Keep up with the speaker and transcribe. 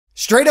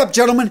Straight up,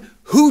 gentlemen,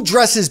 who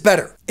dresses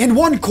better? In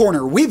one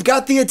corner, we've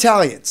got the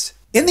Italians.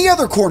 In the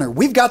other corner,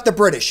 we've got the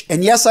British.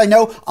 And yes, I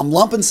know, I'm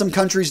lumping some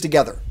countries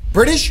together.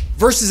 British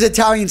versus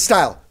Italian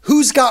style.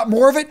 Who's got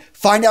more of it?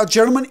 Find out,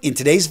 gentlemen, in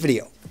today's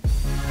video.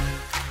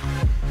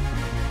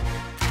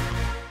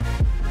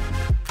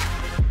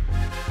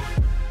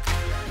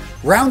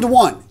 Round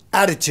one,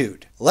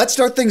 attitude. Let's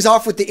start things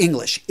off with the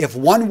English. If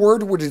one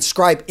word were to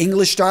describe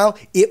English style,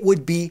 it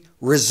would be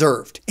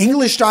reserved.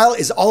 English style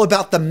is all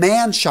about the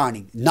man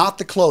shining, not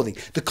the clothing.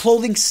 The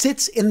clothing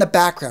sits in the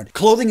background.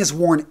 Clothing is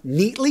worn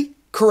neatly,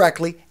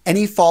 correctly, and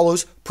he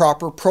follows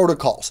proper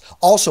protocols.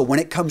 Also, when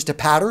it comes to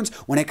patterns,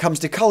 when it comes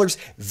to colors,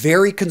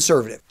 very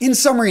conservative. In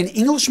summary, an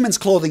Englishman's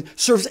clothing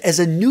serves as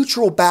a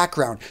neutral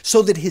background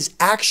so that his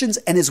actions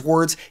and his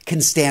words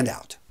can stand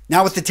out.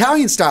 Now with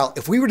Italian style,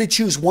 if we were to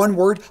choose one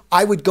word,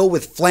 I would go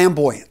with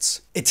flamboyance.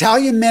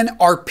 Italian men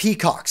are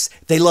peacocks.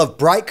 They love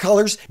bright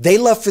colors. They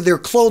love for their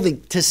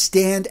clothing to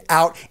stand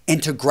out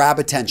and to grab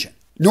attention.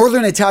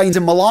 Northern Italians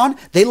in Milan,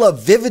 they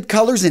love vivid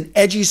colors and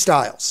edgy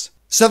styles.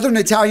 Southern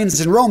Italians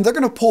in Rome, they're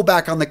going to pull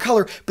back on the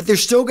color, but they're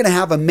still going to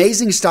have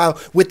amazing style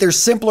with their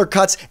simpler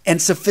cuts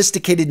and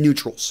sophisticated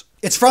neutrals.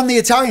 It's from the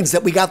Italians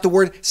that we got the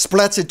word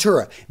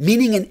sprezzatura,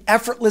 meaning an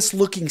effortless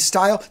looking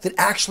style that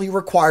actually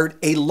required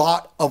a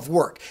lot of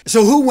work.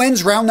 So who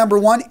wins round number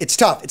one? It's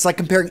tough. It's like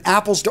comparing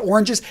apples to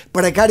oranges,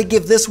 but I got to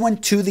give this one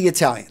to the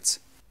Italians.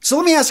 So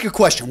let me ask you a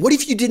question. What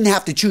if you didn't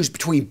have to choose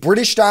between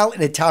British style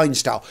and Italian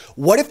style?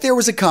 What if there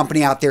was a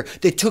company out there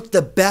that took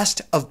the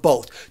best of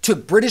both,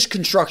 took British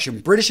construction,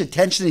 British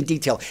attention to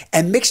detail,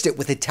 and mixed it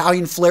with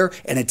Italian flair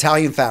and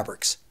Italian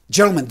fabrics?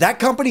 Gentlemen, that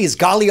company is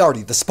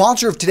Gagliardi, the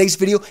sponsor of today's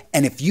video,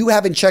 and if you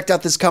haven't checked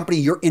out this company,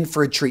 you're in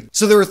for a treat.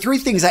 So there are three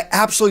things I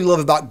absolutely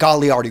love about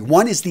Gagliardi.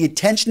 One is the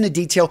attention to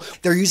detail.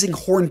 They're using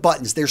horn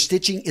buttons. Their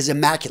stitching is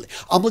immaculate.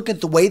 I'm looking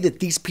at the way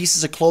that these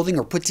pieces of clothing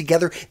are put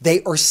together.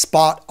 They are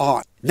spot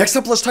on. Next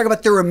up, let's talk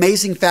about their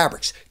amazing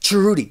fabrics.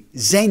 Cerruti,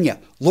 Zegna,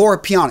 Loro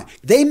Piana.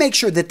 They make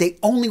sure that they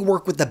only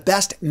work with the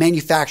best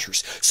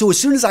manufacturers. So as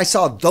soon as I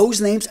saw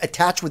those names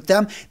attached with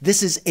them,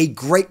 this is a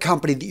great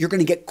company that you're going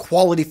to get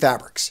quality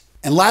fabrics.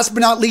 And last but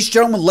not least,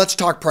 gentlemen, let's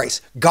talk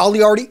price.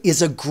 Gagliardi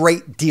is a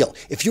great deal.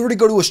 If you were to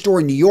go to a store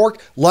in New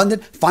York, London,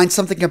 find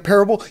something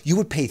comparable, you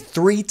would pay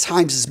 3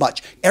 times as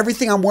much.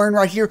 Everything I'm wearing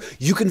right here,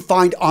 you can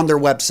find on their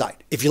website.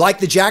 If you like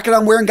the jacket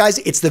I'm wearing, guys,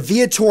 it's the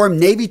Viatorum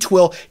Navy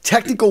Twill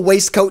Technical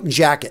Waistcoat and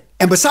Jacket.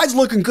 And besides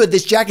looking good,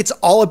 this jacket's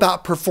all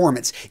about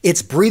performance.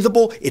 It's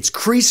breathable, it's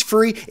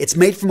crease-free, it's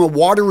made from a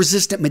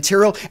water-resistant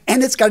material,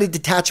 and it's got a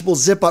detachable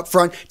zip up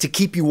front to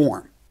keep you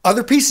warm.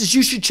 Other pieces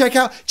you should check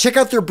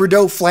out their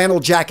Bordeaux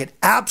flannel jacket.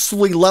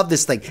 Absolutely love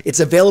this thing.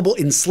 It's available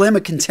in slim, a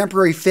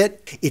contemporary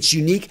fit. It's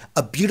unique,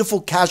 a beautiful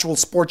casual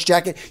sports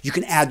jacket you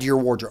can add to your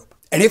wardrobe.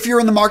 And if you're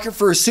in the market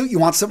for a suit, you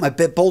want something a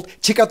bit bold,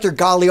 check out their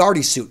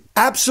Gagliardi suit.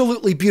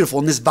 Absolutely beautiful.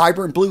 In this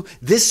vibrant blue,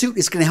 this suit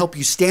is going to help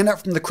you stand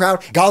out from the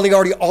crowd.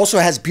 Gagliardi also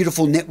has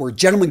beautiful knitwear.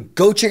 Gentlemen,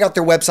 go check out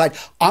their website.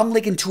 I'm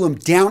linking to them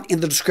down in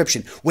the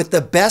description with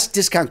the best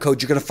discount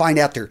code you're going to find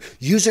out there.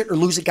 Use it or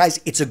lose it, guys.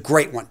 It's a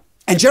great one.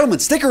 And gentlemen,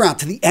 stick around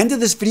to the end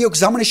of this video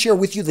because I'm going to share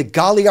with you the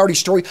Gagliardi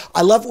story.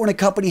 I love it when a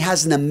company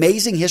has an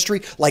amazing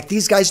history like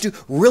these guys do.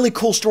 Really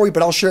cool story,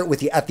 but I'll share it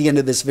with you at the end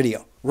of this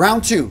video.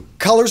 Round two,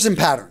 colors and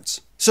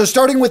patterns. So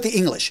starting with the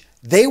English,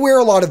 they wear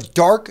a lot of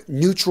dark,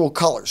 neutral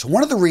colors.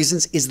 One of the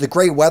reasons is the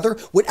gray weather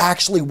would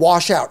actually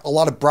wash out a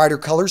lot of brighter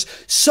colors.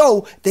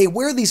 So they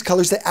wear these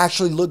colors that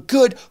actually look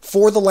good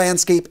for the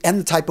landscape and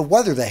the type of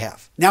weather they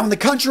have. Now in the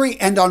country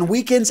and on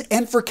weekends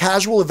and for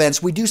casual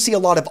events, we do see a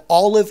lot of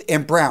olive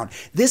and brown.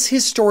 This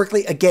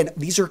historically, again,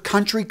 these are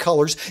country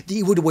colors that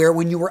you would wear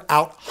when you were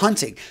out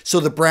hunting.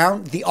 So the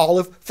brown, the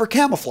olive for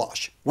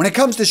camouflage. When it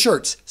comes to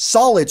shirts,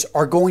 solids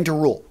are going to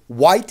rule.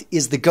 White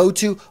is the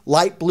go-to,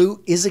 light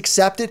blue is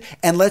accepted,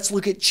 and let's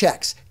look at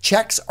checks.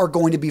 Checks are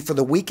going to be for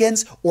the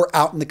weekends or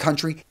out in the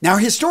country. Now,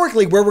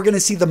 historically, where we're going to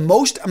see the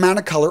most amount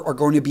of color are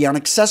going to be on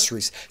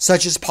accessories,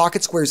 such as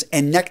pocket squares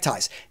and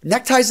neckties.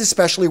 Neckties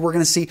especially, we're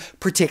going to see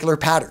particular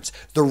patterns.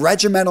 The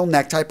regimental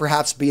necktie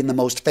perhaps being the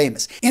most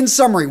famous. In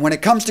summary, when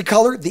it comes to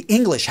color, the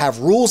English have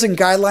rules and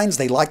guidelines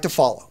they like to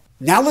follow.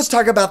 Now let's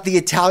talk about the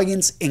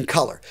Italians in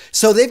color.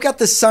 So they've got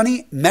the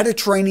sunny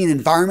Mediterranean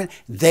environment.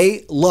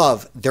 They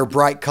love their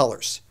bright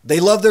colors.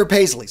 They love their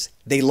paisleys.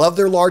 They love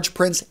their large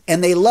prints,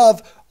 and they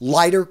love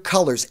lighter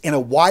colors in a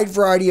wide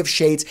variety of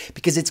shades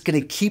because it's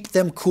going to keep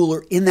them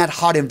cooler in that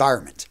hot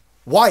environment.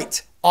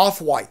 White,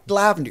 off-white,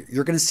 lavender,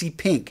 you're going to see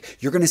pink,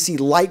 you're going to see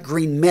light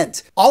green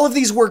mint. All of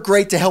these work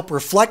great to help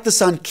reflect the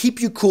sun,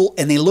 keep you cool,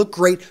 and they look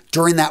great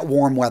during that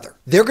warm weather.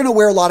 They're going to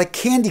wear a lot of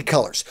candy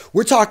colors.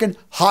 We're talking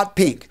hot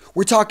pink.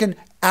 We're talking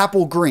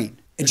apple green.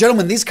 And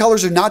gentlemen, these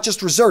colors are not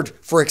just reserved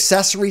for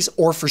accessories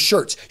or for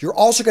shirts. You're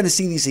also going to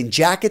see these in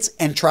jackets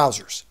and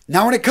trousers.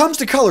 Now, when it comes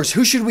to colors,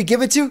 who should we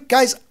give it to?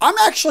 Guys, I'm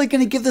actually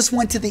going to give this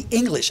one to the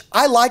English.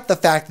 I like the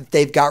fact that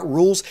they've got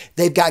rules,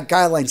 they've got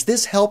guidelines.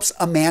 This helps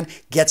a man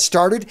get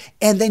started,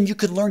 and then you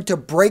can learn to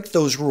break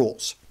those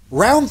rules.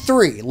 Round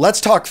three,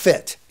 let's talk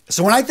fit.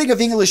 So when I think of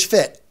English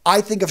fit,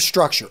 I think of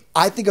structure,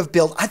 I think of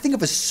build, I think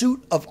of a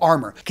suit of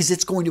armor because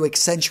it's going to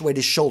accentuate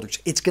his shoulders.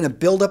 It's going to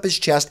build up his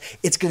chest,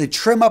 it's going to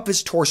trim up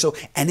his torso,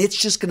 and it's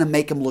just going to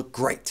make him look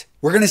great.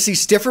 We're going to see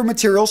stiffer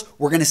materials.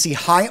 We're going to see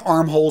high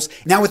armholes.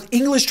 Now with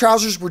English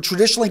trousers, we're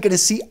traditionally going to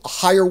see a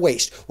higher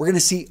waist. We're going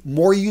to see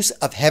more use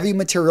of heavy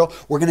material.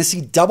 We're going to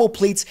see double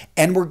pleats,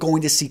 and we're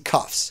going to see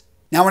cuffs.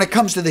 Now when it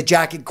comes to the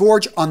jacket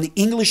gorge, on the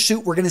English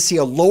suit, we're going to see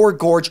a lower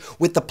gorge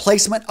with the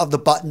placement of the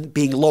button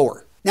being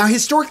lower. Now,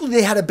 historically,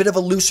 they had a bit of a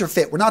looser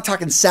fit. We're not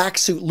talking sack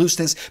suit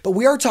looseness, but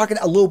we are talking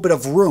a little bit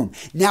of room.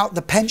 Now,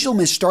 the pendulum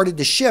has started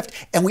to shift,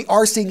 and we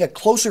are seeing a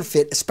closer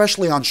fit,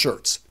 especially on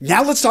shirts.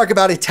 Now, let's talk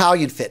about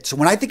Italian fit. So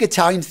when I think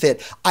Italian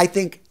fit, I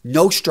think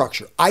no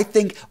structure. I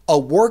think a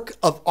work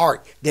of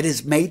art that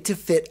is made to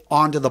fit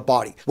onto the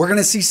body. We're going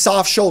to see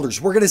soft shoulders.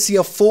 We're going to see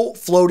a full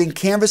floating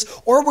canvas,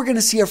 or we're going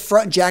to see a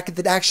front jacket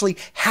that actually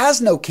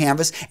has no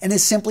canvas and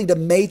is simply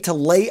made to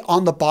lay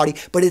on the body,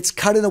 but it's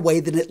cut in a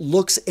way that it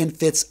looks and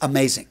fits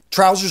amazing.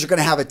 Trousers are going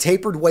to have a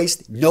tapered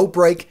waist, no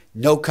break,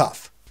 no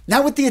cuff.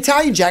 Now with the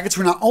Italian jackets,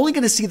 we're not only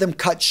going to see them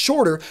cut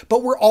shorter,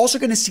 but we're also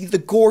going to see the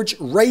gorge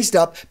raised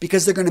up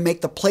because they're going to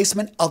make the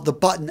placement of the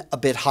button a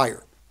bit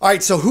higher. All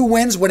right, so who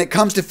wins when it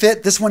comes to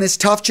fit? This one is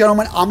tough,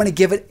 gentlemen. I'm going to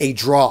give it a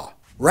draw.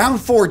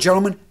 Round 4,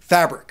 gentlemen,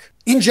 fabric.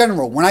 In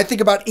general, when I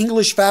think about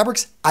English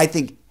fabrics, I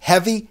think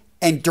heavy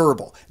and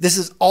durable. This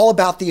is all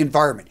about the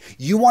environment.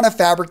 You want a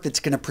fabric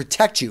that's going to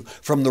protect you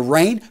from the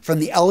rain, from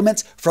the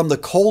elements, from the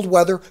cold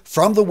weather,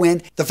 from the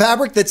wind. The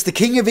fabric that's the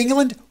king of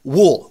England,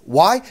 wool.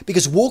 Why?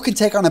 Because wool can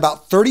take on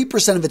about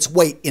 30% of its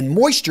weight in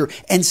moisture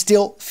and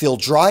still feel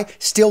dry,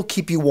 still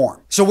keep you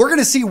warm. So we're going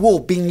to see wool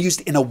being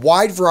used in a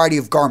wide variety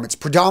of garments,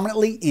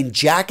 predominantly in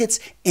jackets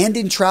and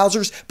in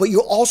trousers, but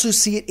you'll also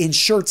see it in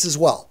shirts as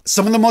well.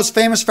 Some of the most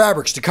famous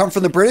fabrics to come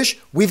from the British,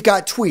 we've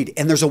got tweed,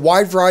 and there's a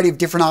wide variety of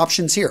different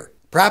options here.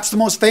 Perhaps the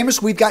most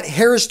famous, we've got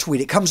Harris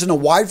tweed. It comes in a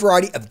wide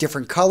variety of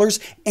different colors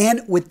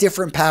and with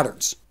different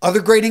patterns.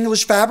 Other great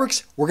English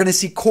fabrics, we're going to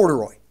see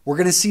corduroy. We're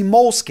going to see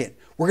moleskin.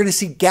 We're going to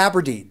see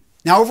gabardine.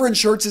 Now over in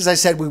shirts, as I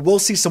said, we will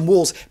see some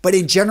wools, but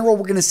in general,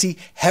 we're going to see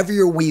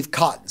heavier weave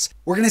cottons.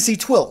 We're going to see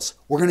twills.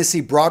 We're going to see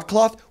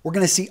broadcloth. We're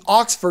going to see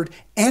Oxford,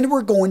 and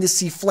we're going to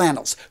see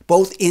flannels,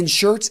 both in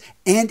shirts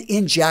and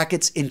in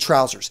jackets, in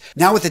trousers.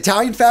 Now with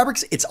Italian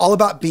fabrics, it's all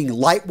about being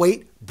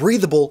lightweight,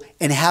 breathable,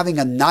 and having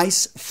a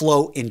nice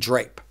flow in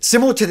drape.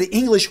 Similar to the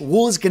English,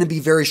 wool is going to be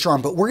very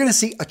strong, but we're going to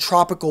see a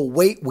tropical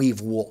weight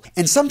weave wool,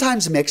 and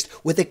sometimes mixed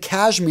with a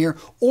cashmere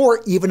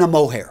or even a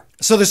mohair.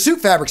 So the suit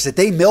fabrics that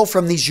they mill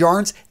from these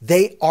yarns,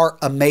 they are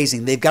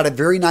amazing. They've got a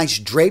very nice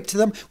drape to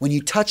them. When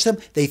you touch them,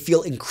 they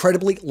feel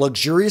incredibly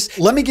luxurious.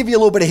 Let me give you a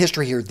little bit of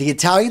history here. The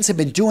Italians have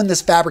been doing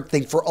this fabric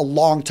thing for a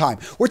long time.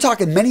 We're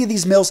talking many of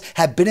these mills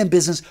have been in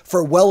business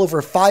for well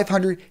over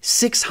 500,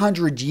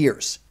 600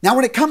 years. Now,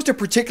 when it comes to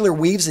particular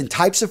weaves and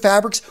types of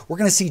fabrics, we're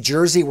going to see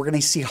jersey, we're going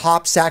to see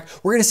hop sack,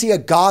 we're going to see a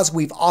gauze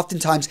weave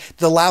oftentimes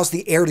that allows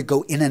the air to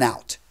go in and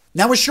out.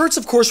 Now with shirts,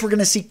 of course, we're going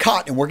to see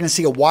cotton. We're going to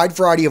see a wide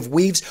variety of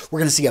weaves. We're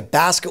going to see a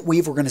basket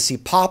weave. We're going to see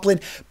poplin.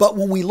 But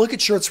when we look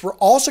at shirts, we're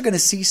also going to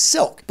see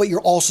silk. But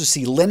you'll also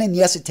see linen.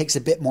 Yes, it takes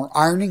a bit more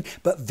ironing,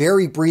 but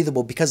very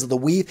breathable because of the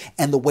weave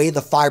and the way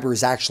the fiber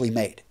is actually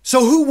made.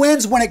 So who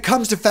wins when it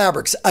comes to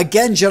fabrics?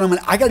 Again, gentlemen,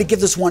 I got to give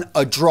this one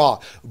a draw.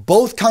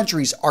 Both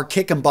countries are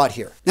kicking butt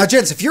here. Now,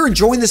 gents, if you're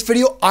enjoying this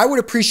video, I would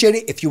appreciate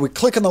it if you would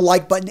click on the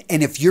like button.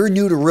 And if you're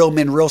new to Real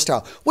Men Real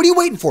Style, what are you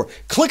waiting for?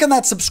 Click on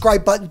that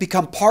subscribe button,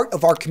 become part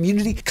of our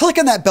community. Click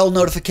on that bell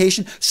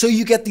notification so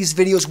you get these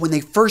videos when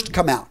they first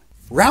come out.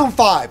 Round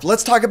 5,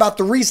 let's talk about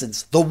the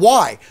reasons, the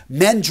why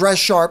men dress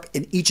sharp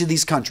in each of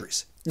these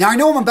countries. Now, I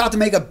know I'm about to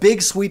make a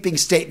big sweeping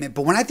statement,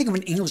 but when I think of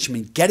an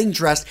Englishman getting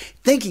dressed,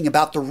 thinking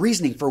about the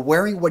reasoning for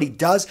wearing what he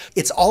does,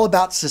 it's all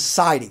about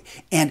society.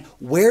 And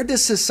where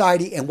does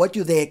society and what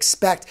do they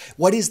expect?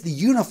 What is the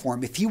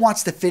uniform? If he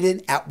wants to fit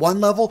in at one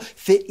level,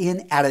 fit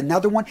in at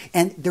another one.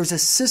 And there's a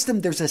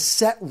system, there's a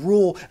set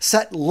rule,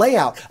 set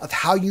layout of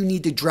how you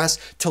need to dress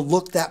to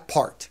look that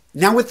part.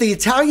 Now with the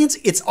Italians,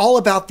 it's all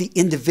about the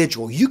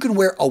individual. You can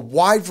wear a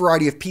wide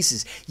variety of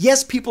pieces.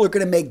 Yes, people are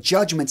going to make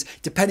judgments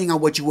depending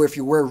on what you wear, if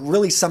you wear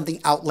really something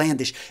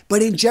outlandish.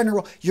 But in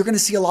general, you're going to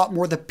see a lot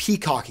more of the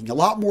peacocking, a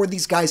lot more of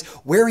these guys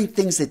wearing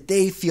things that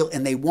they feel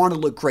and they want to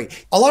look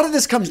great. A lot of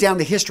this comes down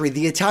to history.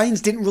 The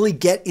Italians didn't really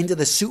get into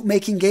the suit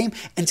making game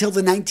until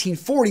the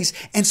 1940s.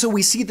 And so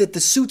we see that the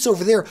suits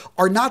over there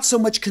are not so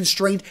much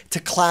constrained to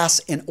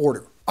class and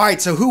order. All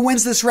right, so who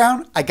wins this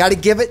round? I got to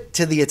give it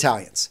to the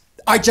Italians.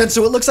 All right, gents,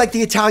 so it looks like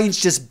the Italians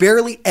just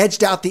barely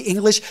edged out the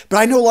English, but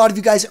I know a lot of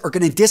you guys are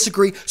going to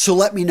disagree, so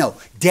let me know.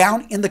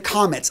 Down in the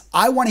comments,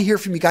 I want to hear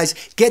from you guys.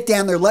 Get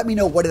down there. Let me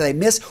know, what did I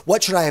miss?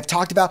 What should I have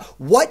talked about?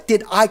 What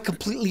did I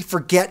completely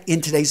forget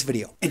in today's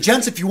video? And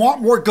gents, if you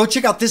want more, go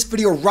check out this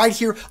video right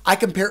here. I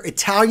compare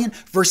Italian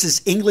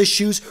versus English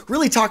shoes,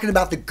 really talking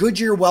about the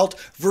Goodyear Welt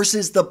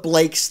versus the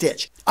Blake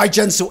Stitch. All right,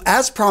 gents, so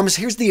as promised,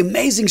 here's the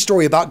amazing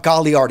story about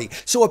Gagliardi.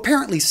 So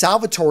apparently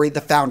Salvatore,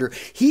 the founder,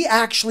 he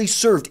actually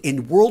served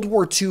in World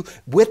War II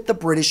with the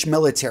British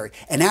military.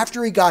 And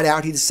after he got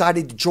out, he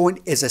decided to join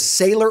as a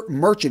sailor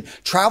merchant,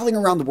 traveling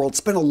around the world,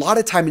 spent a lot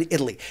of time in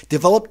Italy,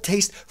 developed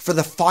taste for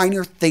the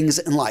finer things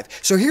in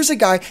life. So here's a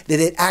guy that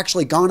had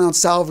actually gone on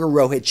Savile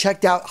Row, had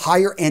checked out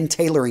higher end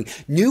tailoring,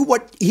 knew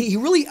what he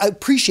really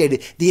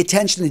appreciated the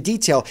attention to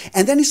detail.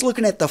 And then he's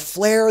looking at the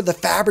flair, the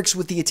fabrics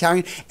with the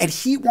Italian, and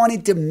he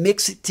wanted to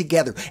mix it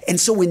together. And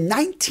so in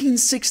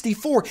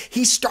 1964,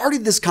 he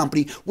started this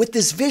company with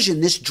this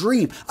vision, this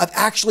dream of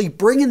actually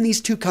bringing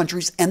these two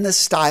countries and the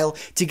style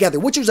together,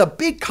 which was a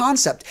big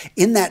concept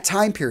in that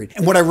time period.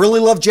 And what I really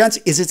love, gents,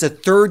 is it's a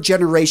third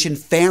generation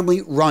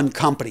family run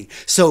company.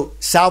 So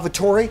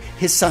Salvatore,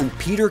 his son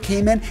Peter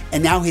came in,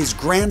 and now his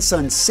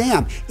grandson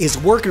Sam is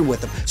working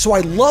with him. So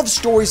I love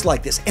stories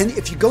like this. And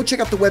if you go check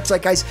out the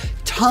website, guys,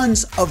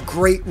 tons of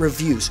great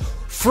reviews.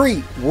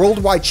 Free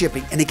worldwide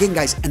shipping. And again,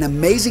 guys, an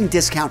amazing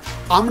discount.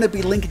 I'm going to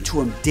be linking to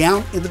them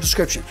down in the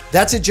description.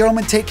 That's it,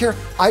 gentlemen. Take care.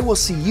 I will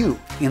see you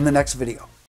in the next video.